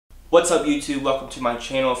What's up YouTube? Welcome to my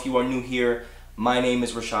channel. If you are new here, my name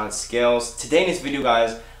is Rashad Scales. Today in this video,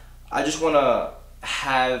 guys, I just want to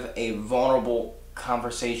have a vulnerable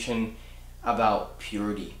conversation about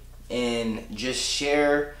purity and just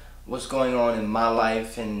share what's going on in my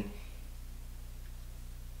life and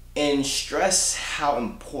stress how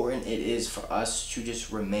important it is for us to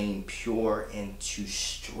just remain pure and to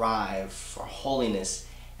strive for holiness,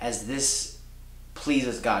 as this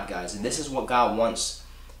pleases God, guys. And this is what God wants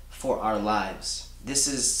for our lives. This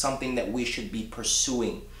is something that we should be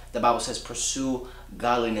pursuing. The Bible says pursue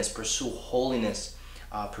godliness, pursue holiness,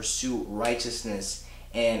 pursue righteousness,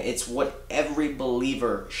 and it's what every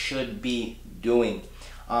believer should be doing.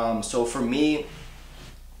 So for me,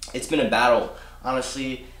 it's been a battle,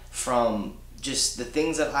 honestly, from just the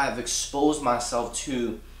things that I've exposed myself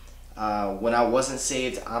to when I wasn't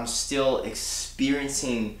saved. I'm still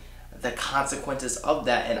experiencing the consequences of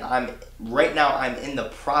that, and right now I'm in the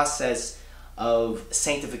process of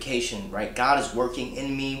sanctification, right? God is working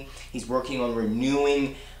in me. He's working on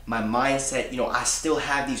renewing my mindset. You know, I still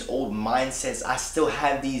have these old mindsets. I still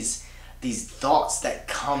have these thoughts that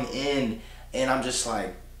come in, and I'm just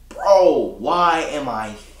like, bro, why am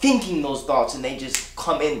I thinking those thoughts? And they just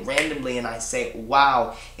come in randomly, and I say,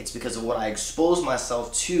 wow, it's because of what I exposed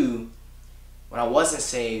myself to when I wasn't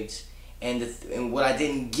saved, and what I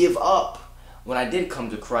didn't give up when I did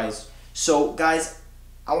come to Christ. So guys,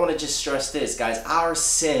 I want to just stress this, guys. Our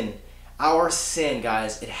sin,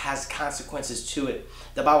 guys, it has consequences to it.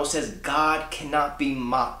 The Bible says God cannot be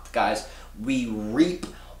mocked, guys. We reap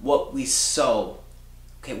what we sow.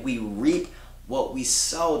 Okay, we reap what we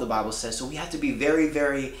sow, the Bible says. So we have to be very,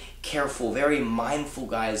 very careful, very mindful,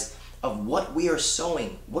 guys, of what we are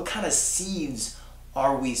sowing. What kind of seeds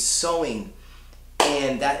are we sowing?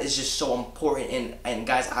 And that is just so important. And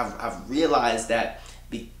guys, I've realized that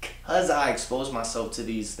because I exposed myself to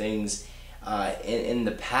these things in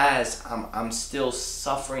the past, I'm still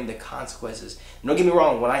suffering the consequences. Don't get me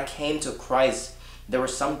wrong, when I came to Christ, there were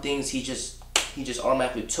some things he just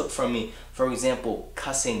automatically took from me. For example,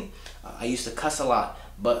 cussing. I used to cuss a lot,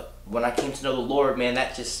 but when I came to know the Lord, man,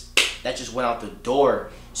 that just went out the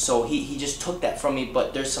door. So he just took that from me.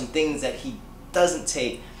 But there's some things that he doesn't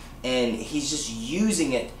take, and he's just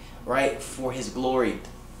using it, right, for his glory.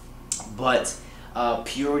 But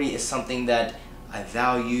purity is something that I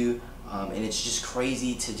value, and it's just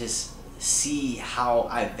crazy to just see how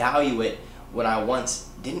I value it when I once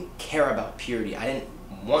didn't care about purity. I didn't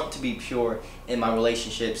want to be pure in my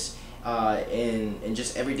relationships, in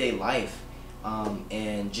just everyday life,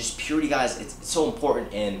 and just purity, guys. It's so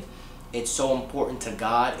important, and it's so important to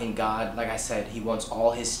God. And God, like I said, he wants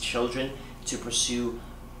all his children to pursue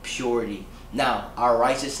purity. Now, our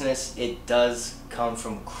righteousness, it does come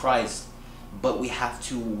from Christ, but we have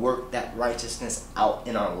to work that righteousness out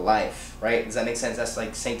in our life, right? Does that make sense? That's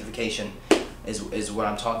like sanctification is what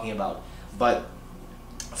I'm talking about. But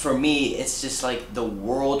for me, it's just like the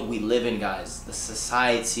world we live in, guys, the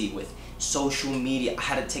society with social media. I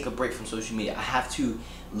had to take a break from social media. I have to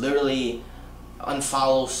literally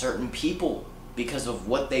unfollow certain people because of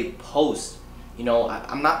what they post. You know,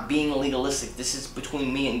 I'm not being legalistic. This is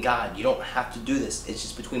between me and God. You don't have to do this. It's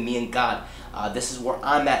just between me and God. This is where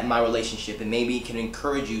I'm at in my relationship, and maybe it can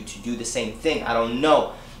encourage you to do the same thing. I don't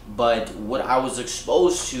know. But what I was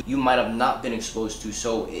exposed to, you might have not been exposed to.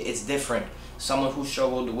 So it's different. Someone who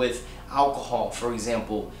struggled with alcohol, for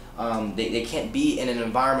example, they can't be in an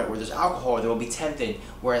environment where there's alcohol, or they will be tempted.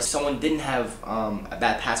 Whereas someone didn't have a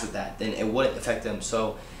bad past with that, then it wouldn't affect them.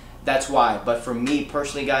 So that's why. But for me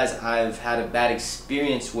personally, guys, I've had a bad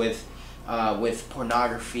experience with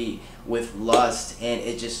pornography, with lust, and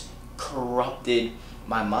it just corrupted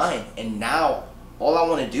my mind. And now all I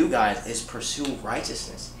want to do, guys, is pursue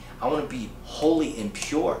righteousness. I want to be holy and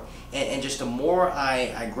pure. And just the more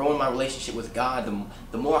I grow in my relationship with God,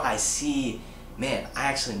 the more I see, man, I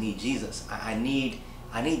actually need Jesus. I need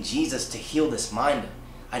Jesus to heal this mind.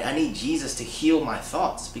 I need Jesus to heal my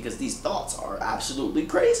thoughts, because these thoughts are absolutely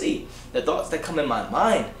crazy. The thoughts that come in my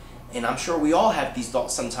mind, and I'm sure we all have these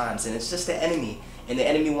thoughts sometimes, and it's just the enemy. And the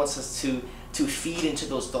enemy wants us to feed into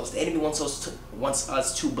those thoughts. The enemy wants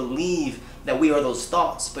us to believe that we are those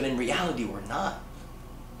thoughts, but in reality we're not.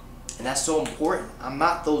 And that's so important. I'm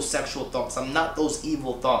not those sexual thoughts. I'm not those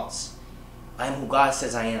evil thoughts. I am who God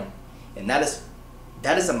says I am. And that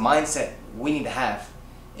is a mindset we need to have.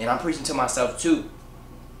 And I'm preaching to myself too.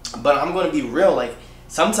 But I'm going to be real. Like,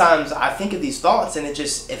 sometimes I think of these thoughts and it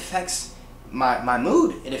just affects my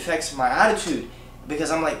mood. It affects my attitude.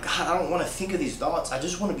 Because I'm like, God, I don't want to think of these thoughts. I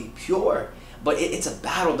just want to be pure. But it's a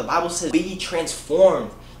battle. The Bible says, be ye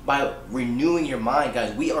transformed by renewing your mind,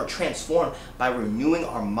 guys. We are transformed by renewing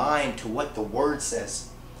our mind to what the Word says,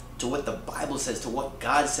 to what the Bible says, to what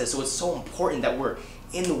God says. So it's so important that we're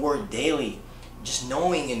in the Word daily, just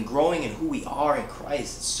knowing and growing in who we are in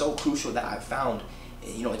Christ. It's so crucial that I've found.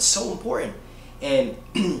 It's so important. And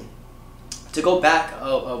to go back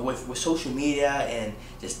with social media and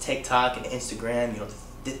just TikTok and Instagram,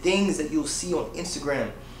 the things that you'll see on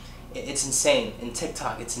Instagram, it's insane. And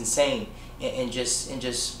TikTok, it's insane. And just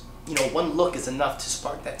one look is enough to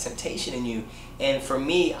spark that temptation in you. And for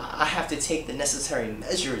me, I have to take the necessary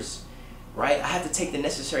measures, right? I have to take the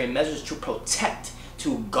necessary measures to protect,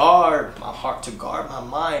 to guard my heart, to guard my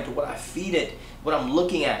mind, to what I feed it, what I'm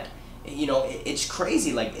looking at. It's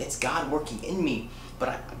crazy. Like, it's God working in me, but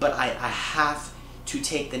I have to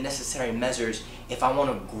take the necessary measures if I want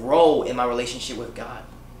to grow in my relationship with God.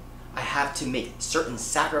 I have to make certain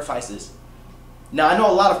sacrifices. Now, I know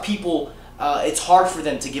a lot of people, it's hard for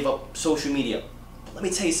them to give up social media, but let me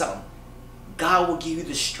tell you something. God will give you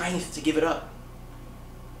the strength to give it up.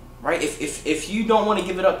 Right? If you don't want to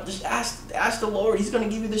give it up, just ask the Lord. He's going to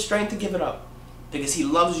give you the strength to give it up, because He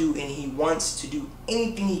loves you and He wants to do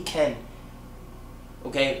anything He can,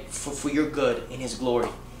 okay, for your good in His glory.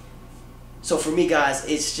 So for me, guys,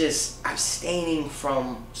 it's just abstaining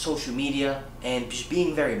from social media and just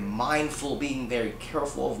being very mindful, being very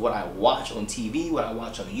careful of what I watch on TV, what I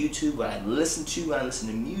watch on YouTube, what I listen to, when I listen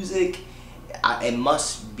to music. It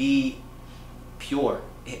must be pure,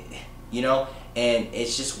 and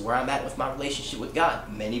it's just where I'm at with my relationship with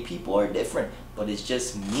God. Many people are different, but it's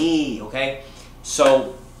just me, okay?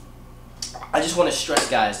 So I just want to stress,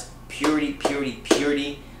 guys, purity, purity,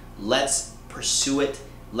 purity. Let's pursue it.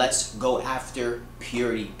 Let's go after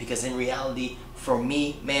purity, because in reality, for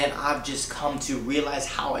me, man, I've just come to realize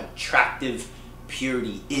how attractive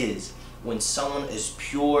purity is. When someone is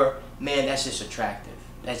pure, man, that's just attractive.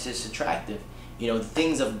 That's just attractive. The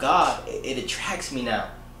things of God, it attracts me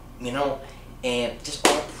now, and just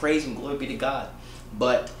all praise and glory be to God.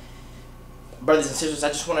 But brothers and sisters, I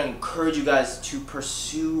just want to encourage you guys to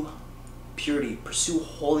pursue purity, pursue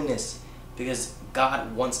holiness, because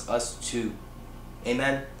God wants us to.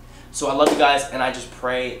 Amen. So I love you guys, and I just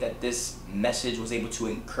pray that this message was able to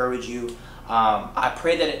encourage you. I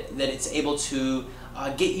pray that it's able to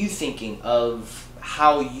get you thinking of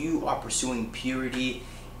how you are pursuing purity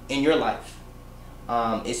in your life.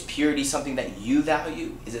 Is purity something that you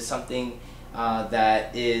value? Is it something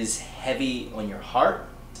that is heavy on your heart?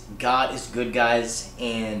 God is good, guys,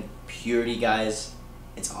 and purity, guys,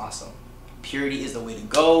 it's awesome. Purity is the way to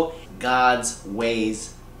go. God's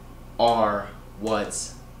ways are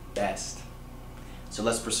what's best. So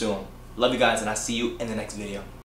let's pursue them. Love you guys, and I'll see you in the next video.